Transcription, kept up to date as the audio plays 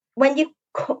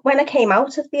when I came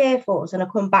out of the Air Force and I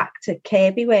come back to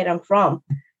Kirkby, where I'm from,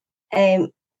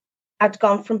 I'd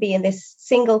gone from being this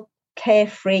single,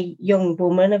 carefree young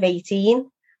woman of 18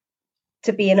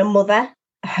 to being a mother,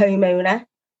 a homeowner,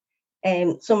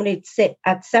 someone who'd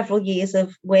had several years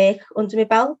of work under my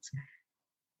belt.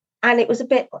 And it was a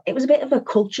bit of a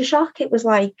culture shock. It was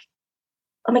like,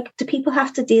 I'm like, do people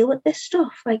have to deal with this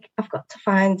stuff? Like, I've got to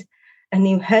find a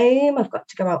new home. I've got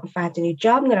to go out and find a new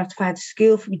job. I'm going to have to find a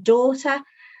school for my daughter.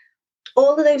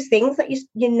 All of those things that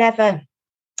you never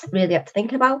really had to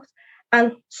think about.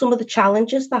 And some of the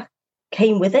challenges that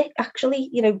came with it,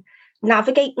 actually,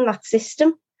 navigating that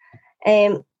system.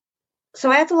 So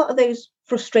I had a lot of those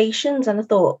frustrations, and I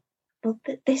thought, well,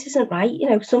 this isn't right.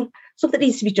 Something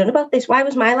needs to be done about this. Why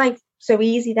was my life so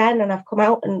easy then, and I've come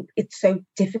out and it's so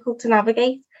difficult to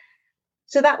navigate?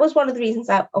 So that was one of the reasons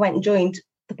I went and joined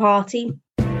the party.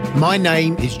 My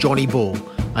name is Johnny Ball,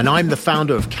 and I'm the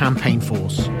founder of Campaign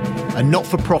Force, a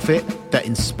not-for-profit that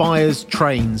inspires,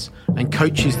 trains and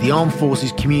coaches the armed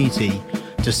forces community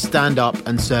to stand up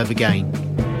and serve again.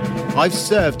 I've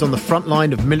served on the front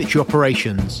line of military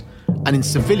operations and in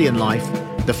civilian life,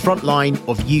 the front line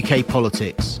of UK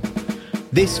politics.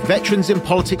 This Veterans in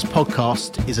Politics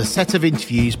podcast is a set of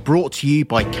interviews brought to you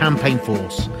by Campaign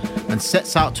Force and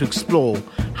sets out to explore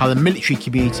how the military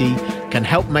community can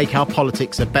help make our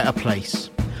politics a better place.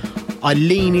 I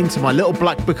lean into my little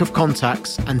black book of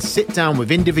contacts and sit down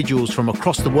with individuals from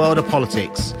across the world of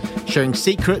politics, sharing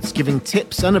secrets, giving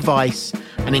tips and advice,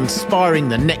 and inspiring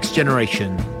the next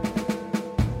generation.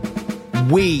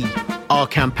 We are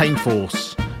Campaign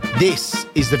Force. This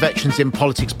is the Veterans in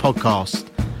Politics podcast.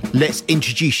 Let's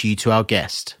introduce you to our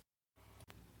guest.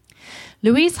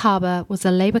 Louise Harbour was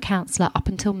a Labour councillor up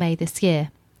until May this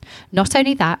year. Not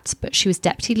only that, but she was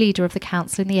deputy leader of the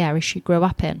council in the area she grew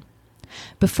up in.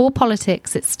 Before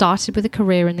politics, it started with a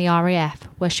career in the RAF,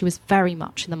 where she was very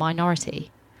much in the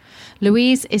minority.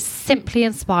 Louise is simply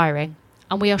inspiring,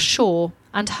 and we are sure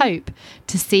and hope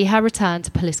to see her return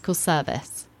to political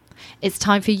service. It's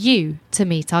time for you to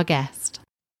meet our guest.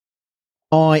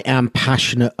 I am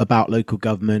passionate about local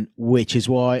government, which is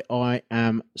why I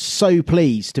am so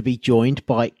pleased to be joined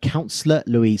by Councillor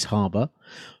Louise Harbour,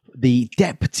 the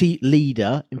deputy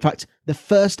leader, in fact, the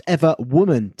first ever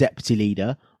woman deputy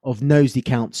leader of Knowsley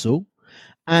Council,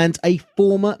 and a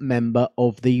former member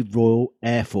of the Royal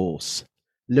Air Force.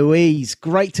 Louise,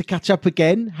 great to catch up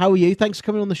again. How are you? Thanks for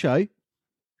coming on the show.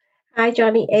 Hi,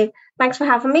 Johnny. Thanks for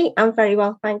having me. I'm very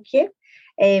well, thank you.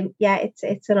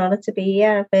 It's an honour to be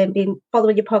here. I've been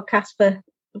following your podcast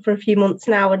for a few months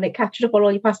now and catching up on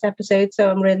all your past episodes, so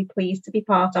I'm really pleased to be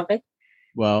part of it.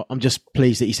 Well, I'm just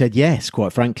pleased that you said yes,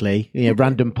 quite frankly.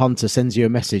 Random punter sends you a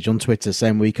message on Twitter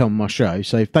saying, will you come on my show?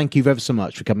 So thank you ever so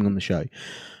much for coming on the show.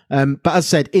 But as I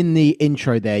said in the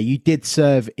intro there, you did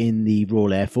serve in the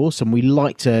Royal Air Force, and we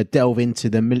like to delve into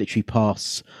the military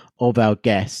pasts of our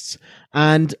guests.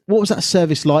 And what was that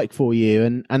service like for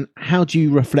you, and how do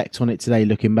you reflect on it today,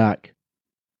 looking back?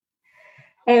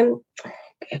 It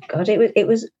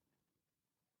was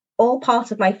all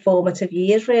part of my formative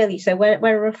years, really. So when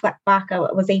I reflect back, I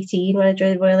was 18 when I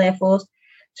joined the Royal Air Force,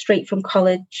 straight from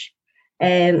college,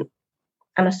 and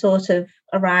I sort of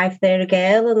arrived there a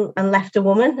girl and left a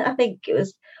woman. I think it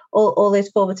was all those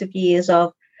formative years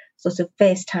of sort of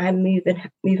first time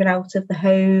moving out of the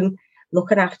home,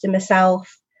 looking after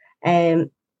myself, into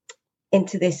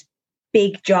this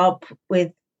big job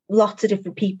with lots of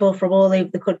different people from all over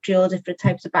the country, all different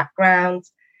types of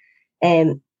backgrounds.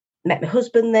 Met my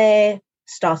husband there,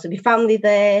 started my family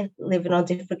there, living on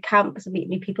different camps and meeting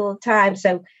new people all the time.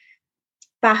 So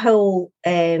that whole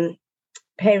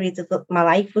period of my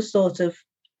life was sort of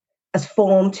has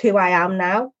formed who I am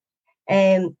now.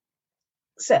 And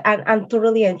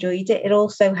thoroughly enjoyed it. It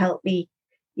also helped me,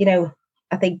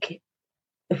 I think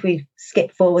if we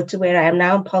skip forward to where I am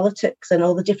now in politics and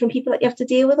all the different people that you have to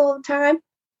deal with all the time,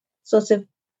 sort of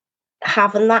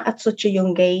having that at such a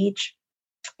young age.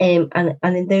 And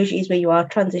in those years where you are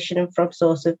transitioning from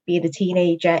sort of being a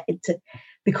teenager into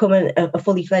becoming a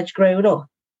fully fledged grown up,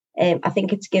 I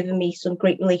think it's given me some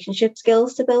great relationship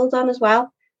skills to build on as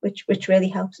well, which really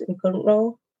helps in the current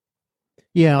role.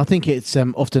 Yeah, I think it's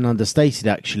often understated,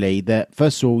 actually, that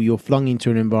first of all, you're flung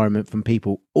into an environment from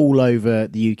people all over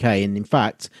the UK and, in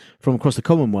fact, from across the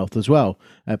Commonwealth as well,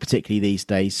 particularly these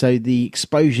days. So the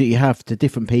exposure you have to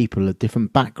different people of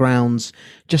different backgrounds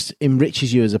just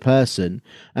enriches you as a person.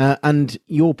 And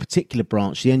your particular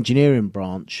branch, the engineering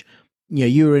branch,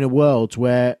 you were in a world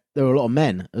where there were a lot of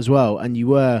men as well. And you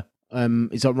were,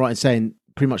 is that right in saying,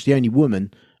 pretty much the only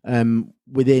woman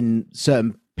within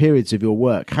certain periods of your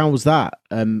work. How was that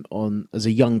on as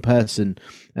a young person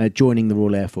joining the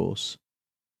Royal Air Force?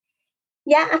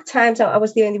 Yeah, at times I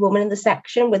was the only woman in the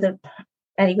section with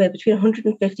anywhere between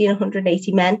 150 and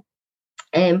 180 men.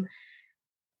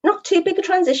 Not too big a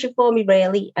transition for me,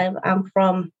 really. I'm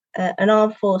from an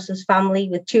armed forces family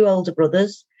with 2 older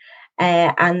brothers,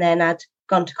 and then I'd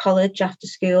gone to college after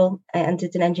school and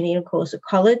did an engineering course at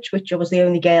college, which I was the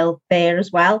only girl there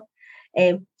as well.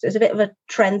 So it's a bit of a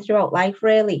trend throughout life,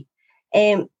 really.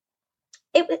 Do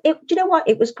you know what?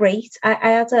 It was great. I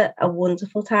had a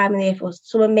wonderful time in the Air Force.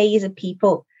 Some amazing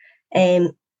people,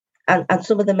 and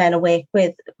some of the men I work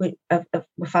with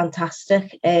were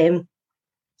fantastic.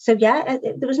 So yeah,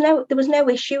 there was no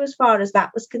issue as far as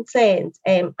that was concerned,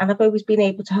 and I've always been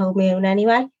able to hold my own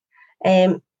anyway.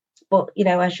 But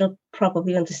as you'll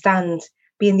probably understand,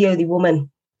 being the only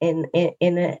woman in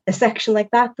a section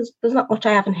like that, there's not much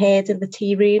I haven't heard in the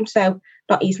tea room, so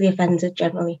not easily offended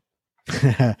generally.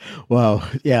 Well,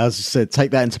 yeah, as I said,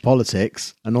 take that into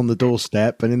politics and on the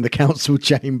doorstep and in the council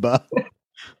chamber.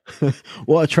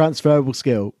 What a transferable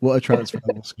skill.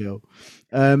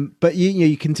 But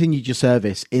you continued your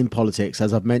service in politics,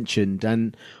 as I've mentioned.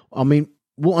 And I mean,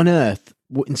 what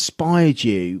inspired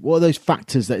you? What are those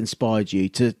factors that inspired you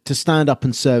to stand up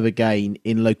and serve again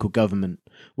in local government?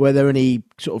 Were there any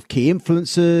sort of key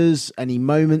influences, any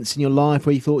moments in your life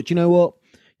where you thought, you know what?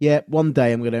 Yeah, one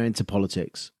day I'm going to enter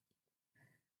politics?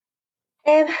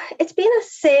 It's been a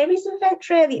series of events,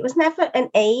 really. It was never an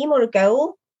aim or a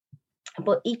goal,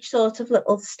 but each sort of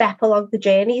little step along the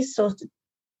journey sort of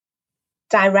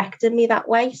directed me that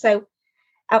way. So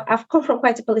I've come from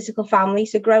quite a political family.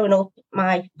 So growing up,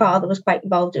 my father was quite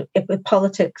involved with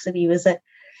politics, and he was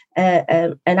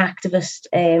an activist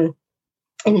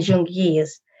in his younger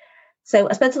years. So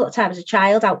I spent a lot of time as a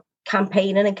child out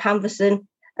campaigning and canvassing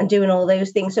and doing all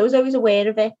those things. So I was always aware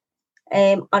of it.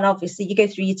 And obviously you go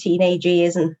through your teenage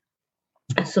years and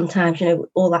sometimes,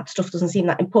 all that stuff doesn't seem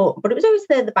that important, but it was always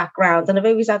there in the background. And I've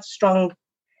always had a strong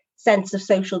sense of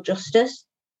social justice.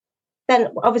 Then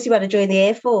obviously when I joined the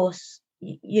Air Force,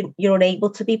 you're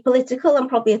unable to be political. And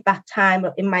probably at that time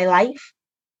in my life,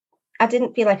 I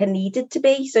didn't feel like I needed to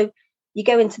be. So you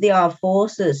go into the armed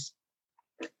forces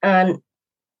and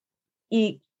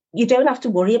you don't have to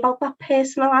worry about that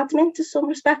personal admin to some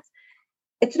respect.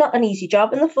 It's not an easy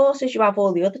job in the forces. You have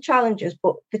all the other challenges,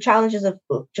 but the challenges of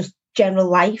just general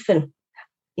life and,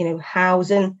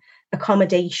 housing,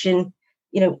 accommodation,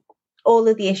 all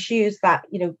of the issues that,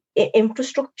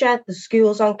 infrastructure, there's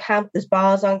schools on camp, there's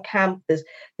bars on camp, there's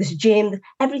gym,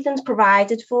 everything's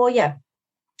provided for you.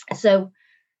 So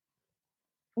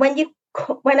when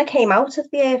I came out of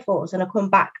the Air Force and I come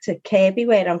back to Kirkby,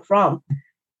 where I'm from,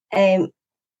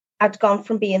 I'd gone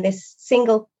from being this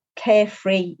single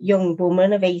carefree young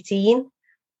woman of 18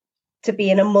 to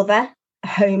being a mother, a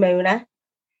homeowner,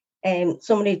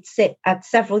 someone who'd had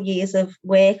several years of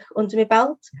work under my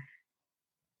belt.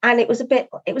 And it was a bit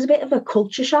of a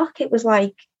culture shock. It was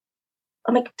like,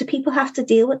 I'm like, do people have to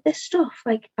deal with this stuff?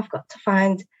 Like, I've got to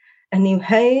find a new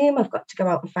home, I've got to go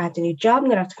out and find a new job, I'm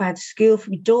gonna have to find a school for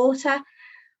my daughter.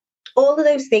 All of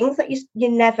those things that you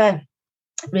never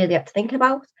really had to think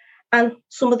about. And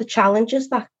some of the challenges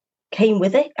that came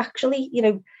with it, actually,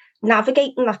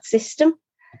 navigating that system.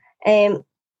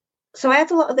 So I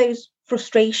had a lot of those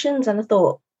frustrations, and I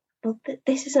thought, well,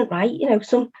 this isn't right.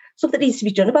 Something needs to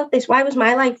be done about this. Why was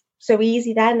my life so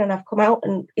easy then, and I've come out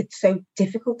and it's so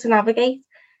difficult to navigate?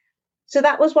 So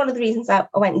that was one of the reasons I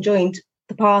went and joined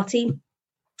the party,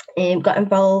 got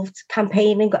involved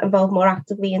campaigning, got involved more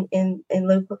actively in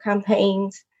local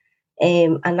campaigns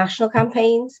and national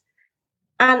campaigns.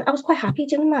 And I was quite happy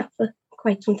doing that for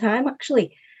quite some time,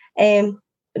 actually,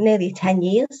 nearly 10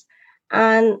 years.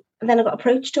 And then I got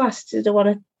approached to ask, did I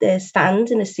want to stand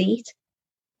in a seat?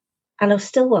 And I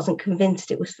still wasn't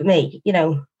convinced it was for me,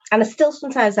 And I still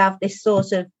sometimes have this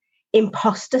sort of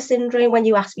imposter syndrome when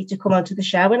you ask me to come onto the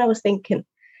show. And I was thinking,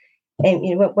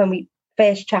 when we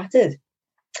first chatted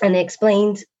and they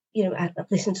explained, I've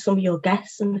listened to some of your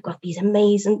guests and they've got these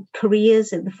amazing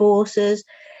careers in the forces,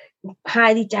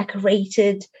 highly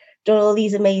decorated, done all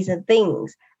these amazing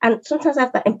things. And sometimes I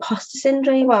have that imposter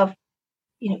syndrome of,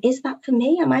 is that for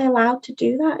me? Am I allowed to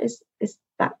do that? Is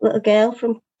that little girl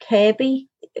from Kirkby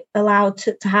allowed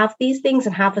to have these things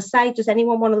and have a say? Does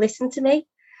anyone want to listen to me?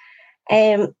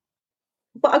 But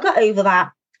I got over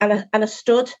that and I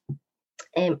stood.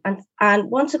 And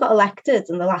once I got elected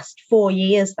in the last 4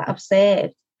 years that I've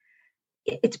served,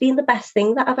 it's been the best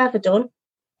thing that I've ever done.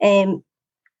 And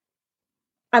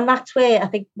that's where I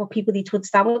think what people need to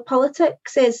understand with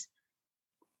politics is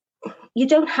you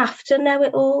don't have to know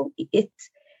it all.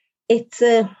 It's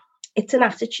a it's an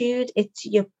attitude, it's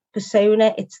your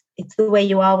persona, it's the way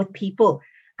you are with people,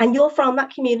 and you're from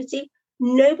that community.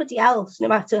 Nobody else, no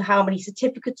matter how many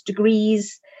certificates,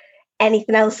 degrees,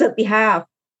 anything else that they have,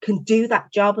 can do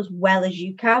that job as well as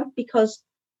you can, because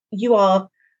you're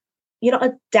not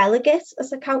a delegate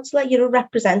as a councillor, you're a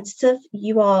representative.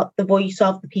 You are the voice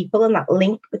of the people and that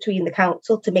link between the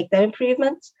council to make their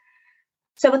improvements.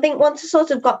 So I think once I sort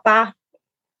of got that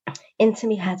into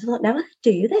my head, I thought, now I can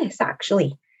do this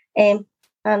actually. And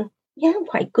yeah, I'm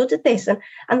quite good at this.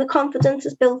 And the confidence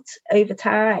is built over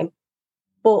time.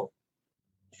 But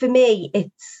for me,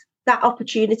 it's that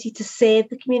opportunity to serve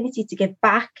the community, to give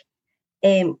back,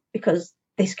 because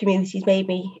this community's made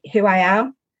me who I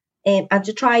am, and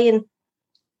to try and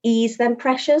ease them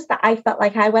pressures that I felt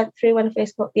like I went through when I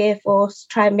first got the Air Force,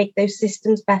 try and make those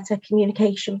systems better,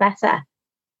 communication better.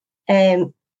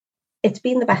 It's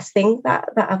been the best thing that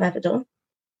I've ever done.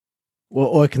 Well,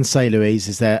 all I can say, Louise,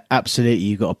 is that absolutely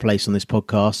you've got a place on this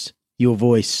podcast. Your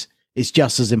voice is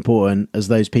just as important as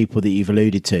those people that you've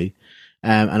alluded to.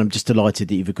 And I'm just delighted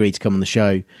that you've agreed to come on the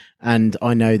show. And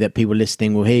I know that people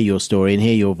listening will hear your story and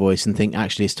hear your voice and think,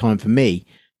 actually, it's time for me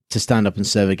to stand up and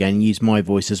serve again and use my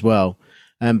voice as well.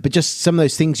 But just some of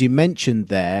those things you mentioned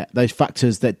there, those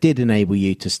factors that did enable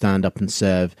you to stand up and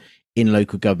serve in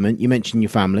local government. You mentioned your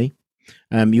family.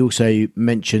 You also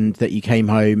mentioned that you came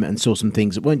home and saw some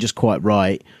things that weren't just quite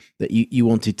right, that you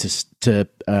wanted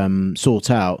to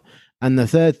sort out. And the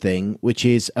third thing, which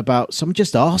is about someone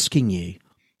just asking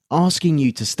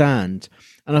you to stand.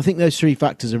 And I think those three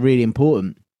factors are really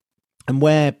important. And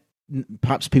where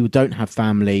perhaps people don't have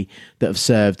family that have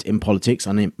served in politics,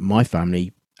 I mean, my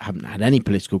family haven't had any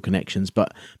political connections,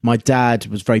 but my dad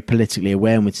was very politically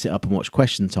aware and would sit up and watch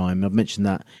Question Time. I've mentioned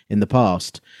that in the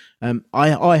past.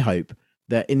 I hope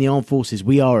that in the armed forces,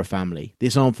 we are a family.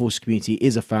 This armed forces community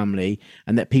is a family,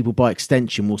 and that people by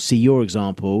extension will see your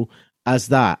example as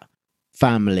that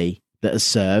family that has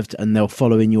served, and they'll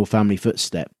follow in your family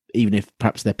footstep, even if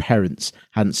perhaps their parents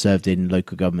hadn't served in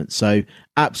local government. So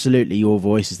absolutely your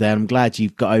voice is there. I'm glad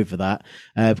you've got over that,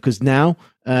 because now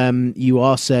you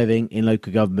are serving in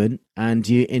local government, and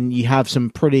you have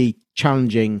some pretty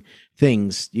challenging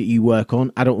things you work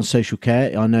on. Adult and social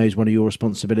care, I know, is one of your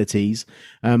responsibilities.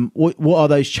 What are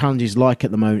those challenges like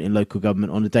at the moment in local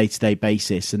government on a day-to-day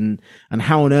basis, and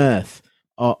how on earth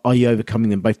are you overcoming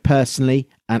them, both personally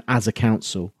and as a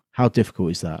council? How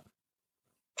difficult is that?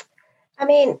 I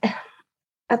mean,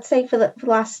 I'd say for the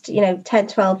last 10,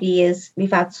 12 years,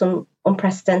 we've had some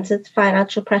unprecedented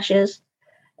financial pressures.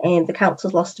 The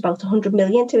council's lost about 100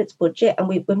 million to its budget, and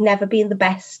we've never been the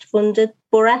best funded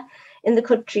borough in the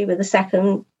country. We're the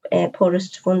second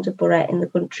poorest funded borough in the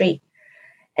country.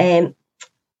 So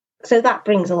that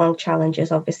brings along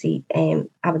challenges, obviously,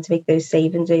 having to make those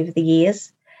savings over the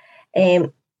years.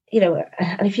 And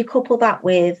if you couple that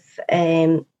with,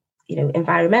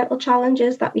 environmental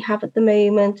challenges that we have at the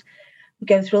moment, we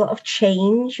go through a lot of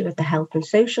change with the health and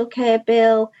social care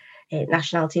bill,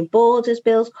 nationality and borders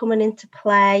bills coming into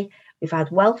play. We've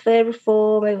had welfare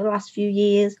reform over the last few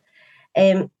years.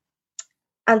 And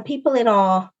people in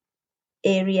our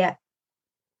area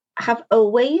have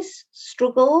always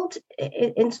struggled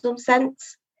in some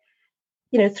sense.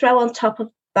 Throw on top of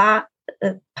that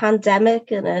a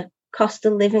pandemic and a cost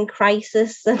of living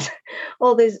crisis and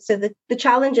all those. So the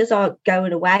challenges aren't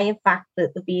going away. In fact,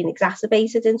 that they're being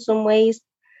exacerbated in some ways.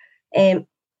 And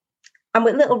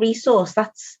with little resource,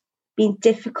 that's been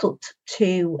difficult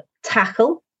to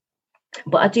tackle.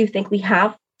 But I do think we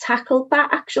have tackled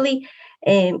that, actually.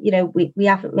 We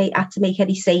haven't had to make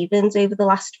any savings over the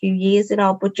last few years in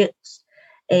our budgets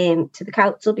to the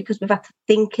council, because we've had to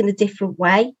think in a different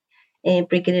way,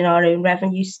 bringing in our own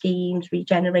revenue schemes,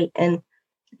 regenerating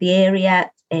the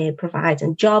area,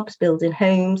 providing jobs, building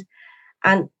homes.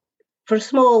 And for a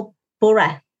small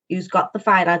borough who's got the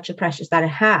financial pressures that it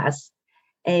has,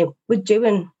 we're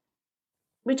doing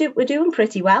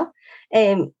pretty well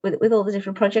with all the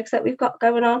different projects that we've got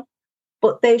going on.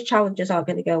 But those challenges aren't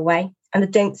going to go away, and I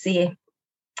don't see it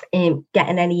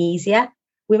getting any easier.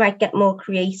 We might get more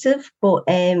creative, but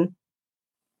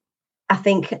I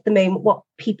think at the moment what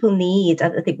people need,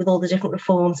 I think with all the different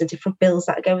reforms and different bills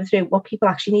that are going through, what people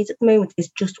actually need at the moment is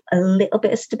just a little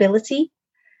bit of stability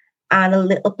and a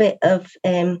little bit of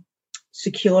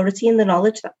security in the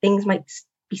knowledge that things might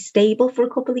be stable for a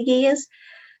couple of years.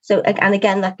 So, and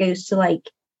again, that goes to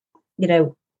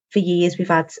for years we've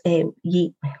had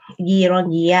year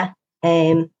on year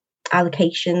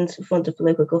allocations funded for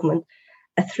local government,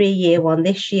 a 3-year one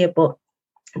this year, but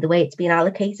the way it's been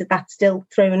allocated, that's still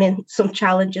thrown in some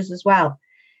challenges as well.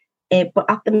 But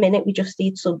at the minute, we just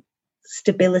need some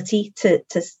stability to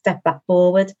step that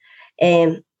forward.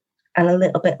 and a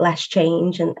little bit less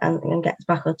change and gets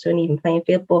back onto an even playing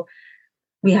field. But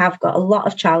we have got a lot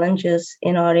of challenges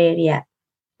in our area,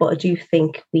 but I do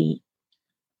think we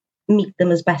meet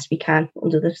them as best we can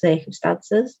under the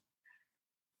circumstances.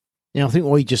 I think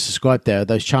what you just described there,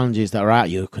 those challenges that are out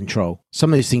of your control,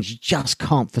 some of those things you just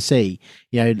can't foresee,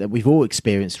 that we've all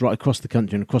experienced right across the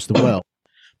country and across the world.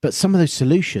 But some of those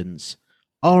solutions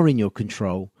are in your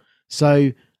control.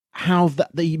 So how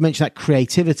that you mentioned that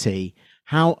creativity,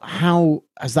 how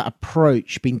has that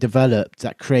approach been developed,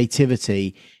 that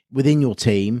creativity within your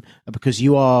team? Because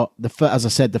you are as I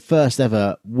said, the first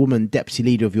ever woman deputy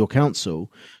leader of your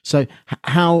council. So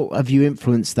how have you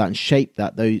influenced that and shaped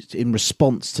that those in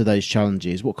response to those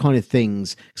challenges? What kind of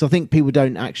things? Because I think people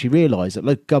don't actually realise that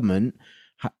local government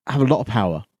have a lot of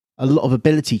power, a lot of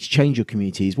ability to change your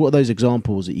communities. What are those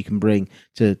examples that you can bring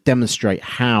to demonstrate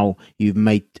how you've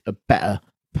made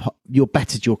you're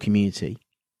bettered your community?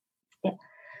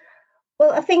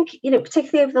 Well, I think,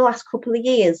 particularly over the last couple of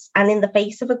years and in the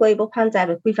face of a global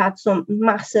pandemic, we've had some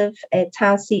massive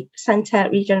town centre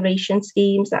regeneration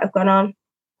schemes that have gone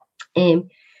on,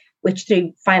 which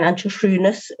through financial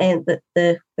shrewdness that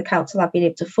the council have been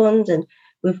able to fund. And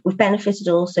we've benefited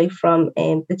also from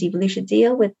the devolution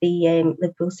deal with the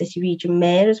Liverpool City Region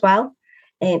Mayor as well.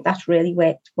 That's really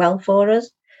worked well for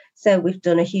us. So we've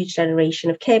done a huge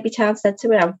generation of Kirkby Town Centre,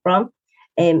 where I'm from,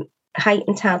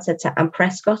 Huyton Town Centre and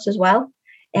Prescott as well.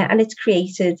 And it's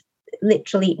created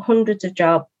literally hundreds of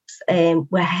jobs. We're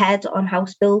ahead on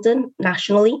house building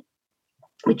nationally,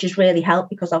 which has really helped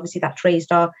because obviously that's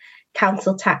raised our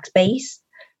council tax base.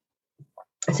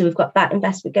 So we've got that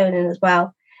investment going in as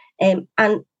well. And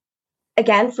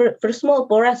again, for a small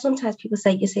borough, sometimes people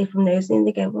say, you say from Knowsley, and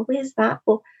they go, well, where's that?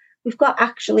 But we've got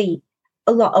actually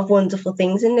a lot of wonderful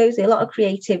things in Knowsley, a lot of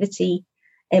creativity,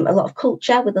 a lot of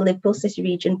culture with the Liverpool City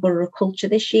Region Borough of Culture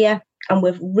this year. And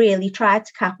we've really tried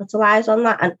to capitalise on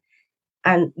that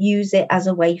and use it as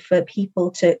a way for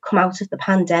people to come out of the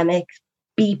pandemic,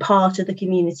 be part of the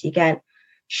community again,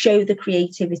 show the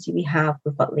creativity we have.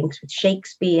 We've got links with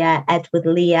Shakespeare, Edward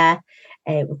Lear.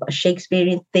 We've got a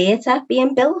Shakespearean theatre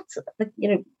being built.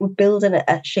 We're building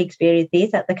a Shakespearean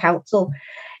theatre at the council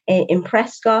in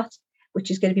Prescott, which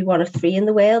is going to be one of 3 in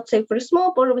the world. So for a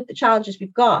small borough with the challenges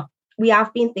we've got, we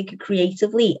have been thinking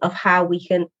creatively of how we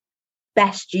can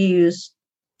best use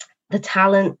the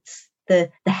talents,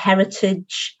 the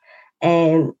heritage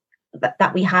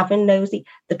that we have in Knowsley,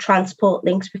 the transport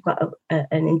links. We've got an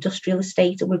industrial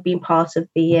estate, and we've been part of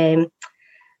the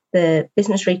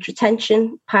business rate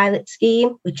retention pilot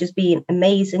scheme, which has been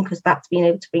amazing because that's been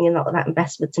able to bring in a lot of that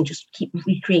investment and just keep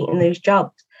recreating those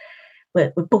jobs.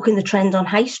 We're booking the trend on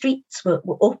high streets. We're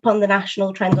up on the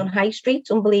national trend on high streets,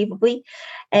 unbelievably.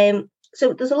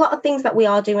 So there's a lot of things that we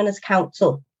are doing as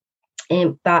council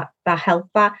that help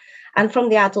that. And from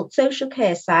the adult social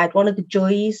care side, one of the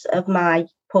joys of my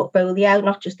portfolio,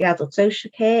 not just the adult social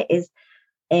care, is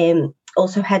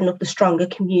also heading up the Stronger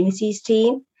Communities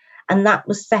team. And that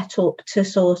was set up to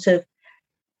sort of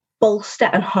bolster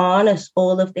and harness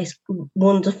all of this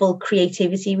wonderful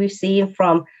creativity we've seen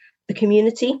from the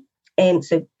community.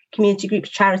 So community groups,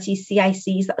 charities,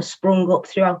 CICs that have sprung up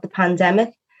throughout the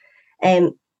pandemic.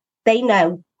 They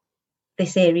know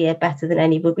this area better than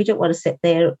anybody. We don't want to sit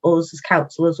there, us as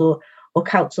councillors or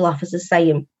council officers,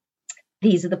 saying,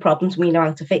 these are the problems, we know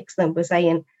how to fix them. We're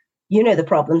saying, you know the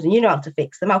problems and you know how to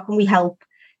fix them. How can we help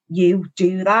you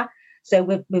do that? So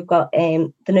we've got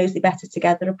the Knowsley Better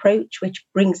Together approach, which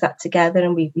brings that together,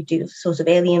 and we do sort of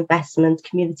early investment,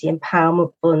 community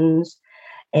empowerment funds,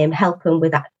 helping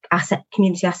with that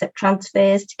community asset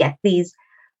transfers to get these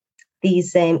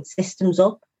systems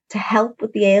up to help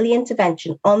with the early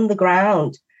intervention on the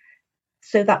ground,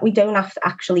 so that we don't have to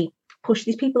actually push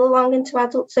these people along into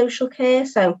adult social care.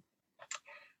 So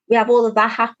we have all of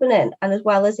that happening, and as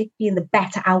well as it being the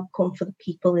better outcome for the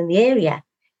people in the area,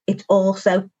 it's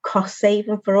also cost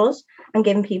saving for us and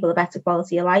giving people a better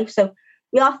quality of life. So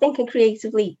we are thinking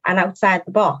creatively and outside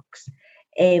the box,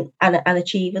 and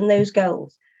achieving those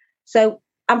goals. So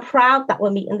I'm proud that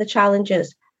we're meeting the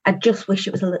challenges. I just wish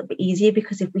it was a little bit easier,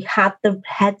 because if we had the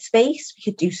headspace, we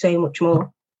could do so much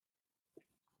more.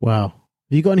 Wow. Have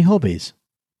you got any hobbies?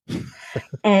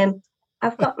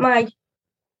 I've got my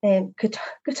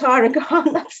guitar and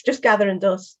gone. That's just gathering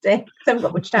dust. I haven't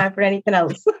got much time for anything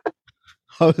else.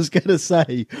 I was going to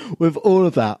say, with all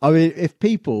of that, I mean, if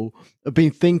people have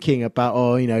been thinking about,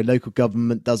 local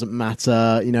government doesn't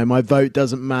matter, my vote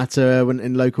doesn't matter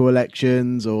in local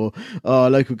elections, or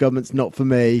local government's not for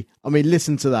me. I mean,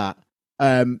 listen to that.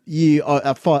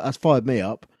 That's fired me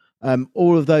up.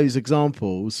 All of those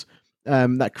examples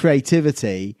that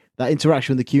creativity, that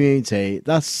interaction with the community,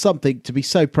 that's something to be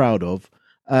so proud of.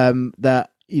 That,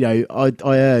 you know,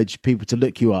 I urge people to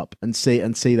look you up and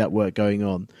see that work going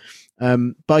on.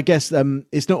 But I guess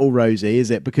it's not all rosy,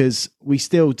 is it? Because we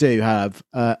still do have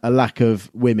a lack of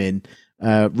women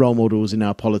role models in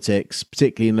our politics,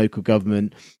 particularly in local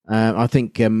government. I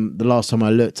think the last time I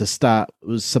looked, a stat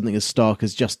was something as stark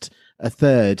as just a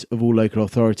third of all local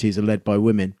authorities are led by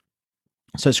women.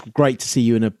 So it's great to see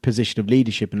you in a position of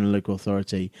leadership in a local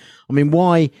authority. I mean,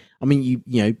 why? I mean,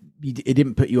 it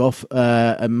didn't put you off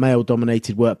a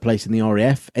male-dominated workplace in the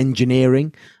RAF,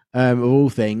 engineering, of all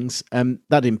things. That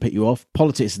didn't put you off.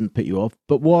 Politics didn't put you off.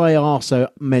 But why are so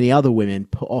many other women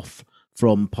put off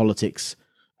from politics?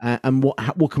 And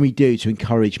what can we do to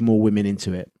encourage more women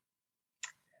into it?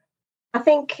 I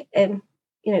think,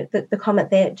 the comment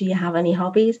there, do you have any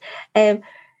hobbies?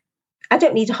 I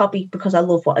don't need a hobby because I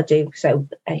love what I do. So,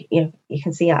 you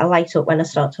can see I light up when I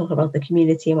start talking about the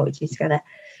community and what we do together.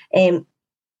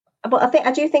 But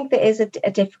I do think there is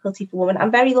a difficulty for women.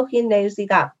 I'm very lucky and nosy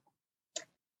that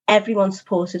everyone's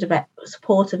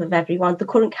supportive of everyone. The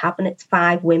current cabinet's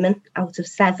 5 women out of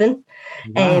 7.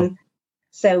 Wow.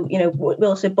 So, we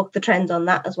also booked the trend on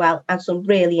that as well, and some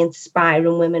really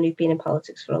inspiring women who've been in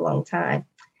politics for a long time.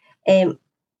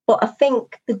 But I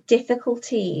think the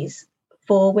difficulties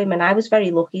for women, I was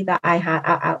very lucky that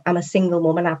I'm a single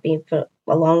woman. I've been for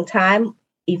a long time,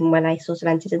 even when I sort of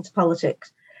entered into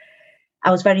politics.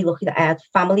 I was very lucky that I had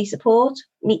family support.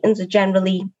 Meetings are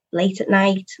generally late at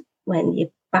night when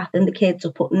you're bathing the kids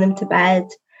or putting them to bed.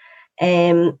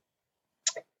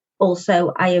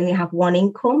 Also, I only have one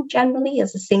income generally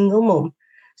as a single mum.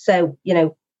 So,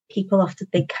 people often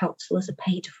think councillors are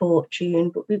paid a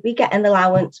fortune, but we get an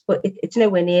allowance, but it's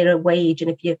nowhere near a wage. And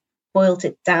if you boiled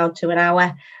it down to an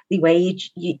hourly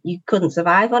wage, you couldn't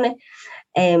survive on it.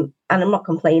 And I'm not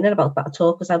complaining about that at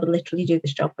all, because I would literally do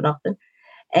this job for nothing.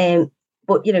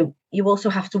 But, you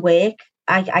also have to work.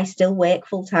 I still work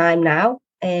full time now.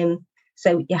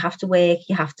 So you have to work,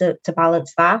 you have to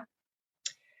balance that.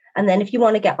 And then if you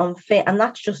want to get unfit, and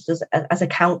that's just as a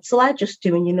councillor, just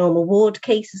doing your normal ward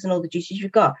cases and all the duties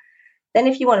you've got. Then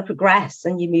if you want to progress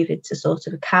and you move into sort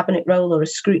of a cabinet role or a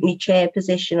scrutiny chair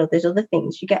position or those other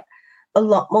things, you get a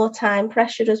lot more time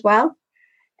pressure as well.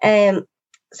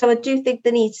 So I do think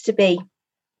there needs to be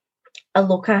a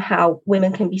look at how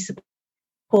women can be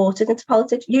supported into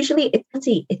politics. Usually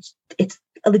it's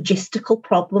a logistical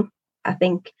problem, I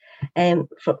think,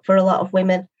 for a lot of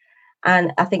women.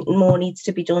 And I think more needs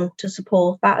to be done to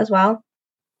support that as well.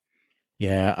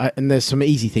 Yeah, and there's some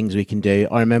easy things we can do.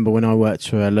 I remember when I worked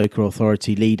for a local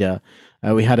authority leader,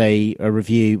 we had a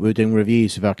review. We were doing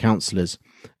reviews of our councillors,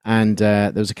 and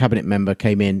there was a cabinet member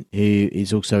came in who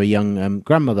is also a young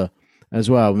grandmother as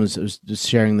well, and was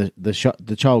sharing the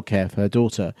childcare for her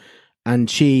daughter, and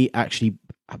she actually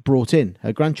brought in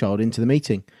her grandchild into the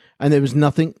meeting, and there was no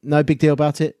big deal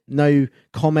about it, no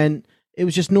comment. It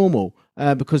was just normal.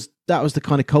 Because that was the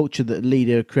kind of culture that the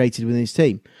leader created within his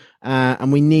team.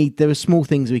 And there are small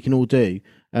things we can all do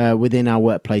within our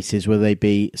workplaces, whether they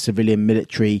be civilian,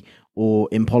 military, or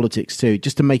in politics too,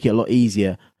 just to make it a lot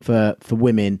easier for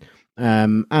women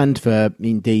and for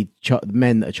indeed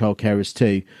men that are child carers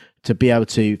too, to be able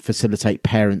to facilitate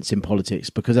parents in politics.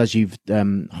 Because as you've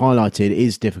highlighted, it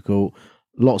is difficult.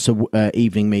 Lots of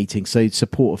evening meetings, so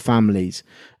support of families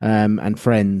and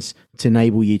friends to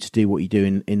enable you to do what you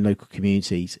do in local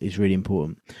communities is really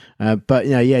important. But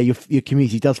your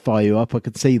community does fire you up. I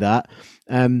could see that.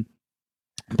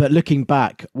 But looking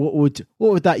back, what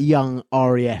would that young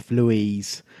RAF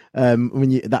Louise, that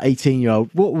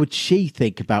 18-year-old, what would she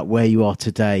think about where you are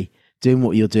today, doing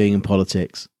what you're doing in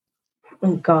politics?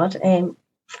 Oh God,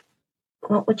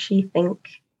 what would she think?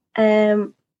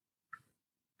 Do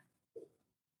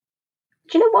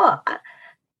you know what?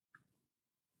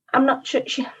 I'm not sure.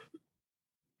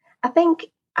 I think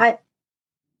I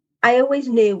always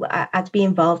knew I'd be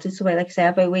involved in some way. Like I say,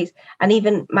 I've always, and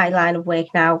even my line of work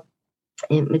now,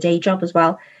 in my day job as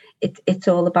well, it's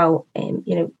all about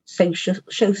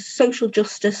social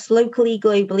justice, locally,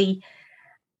 globally.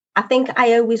 I think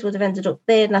I always would have ended up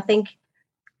there, and I think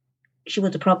she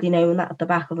would have probably known that at the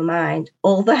back of her mind.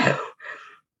 Although,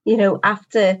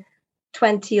 after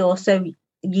 20 or so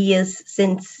years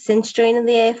since joining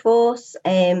the Air Force,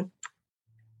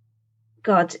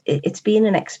 God, it's been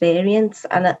an experience.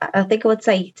 And I think I would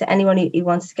say to anyone who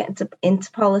wants to get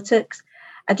into politics,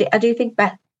 I do think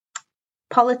that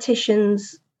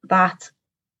politicians that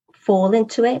fall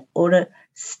into it or are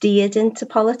steered into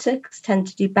politics tend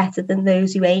to do better than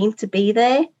those who aim to be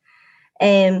there.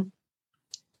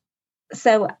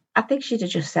 So I think she'd have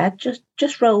just said,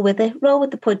 just roll with it, roll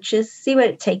with the punches, see where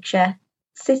it takes you,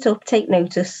 sit up, take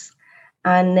notice,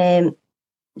 and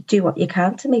do what you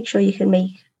can to make sure you can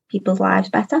make people's lives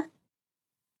better.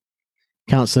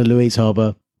 Councillor Louise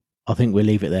Harbour, I think we'll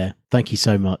leave it there. Thank you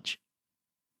so much.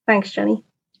 Thanks, Johnny.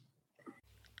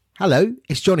 Hello,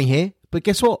 it's Johnny here, but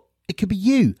guess what? It could be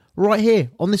you right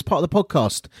here on this part of the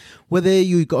podcast. Whether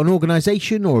you've got an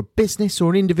organisation or a business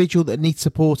or an individual that needs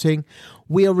supporting,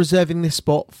 we are reserving this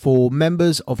spot for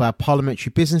members of our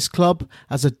Parliamentary Business Club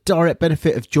as a direct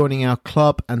benefit of joining our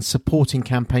club and supporting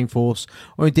Campaign Force,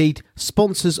 or indeed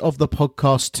sponsors of the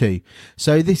podcast too.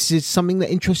 So this is something that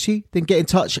interests you, then get in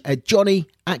touch at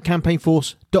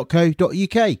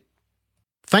johnny@campaignforce.co.uk.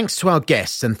 Thanks to our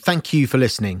guests and thank you for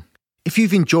listening. If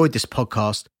you've enjoyed this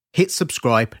podcast, hit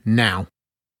subscribe now.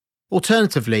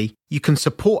 Alternatively, you can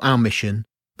support our mission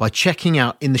by checking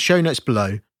out in the show notes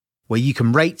below, where you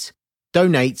can rate,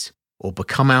 donate, or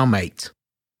become our mate.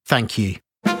 Thank you.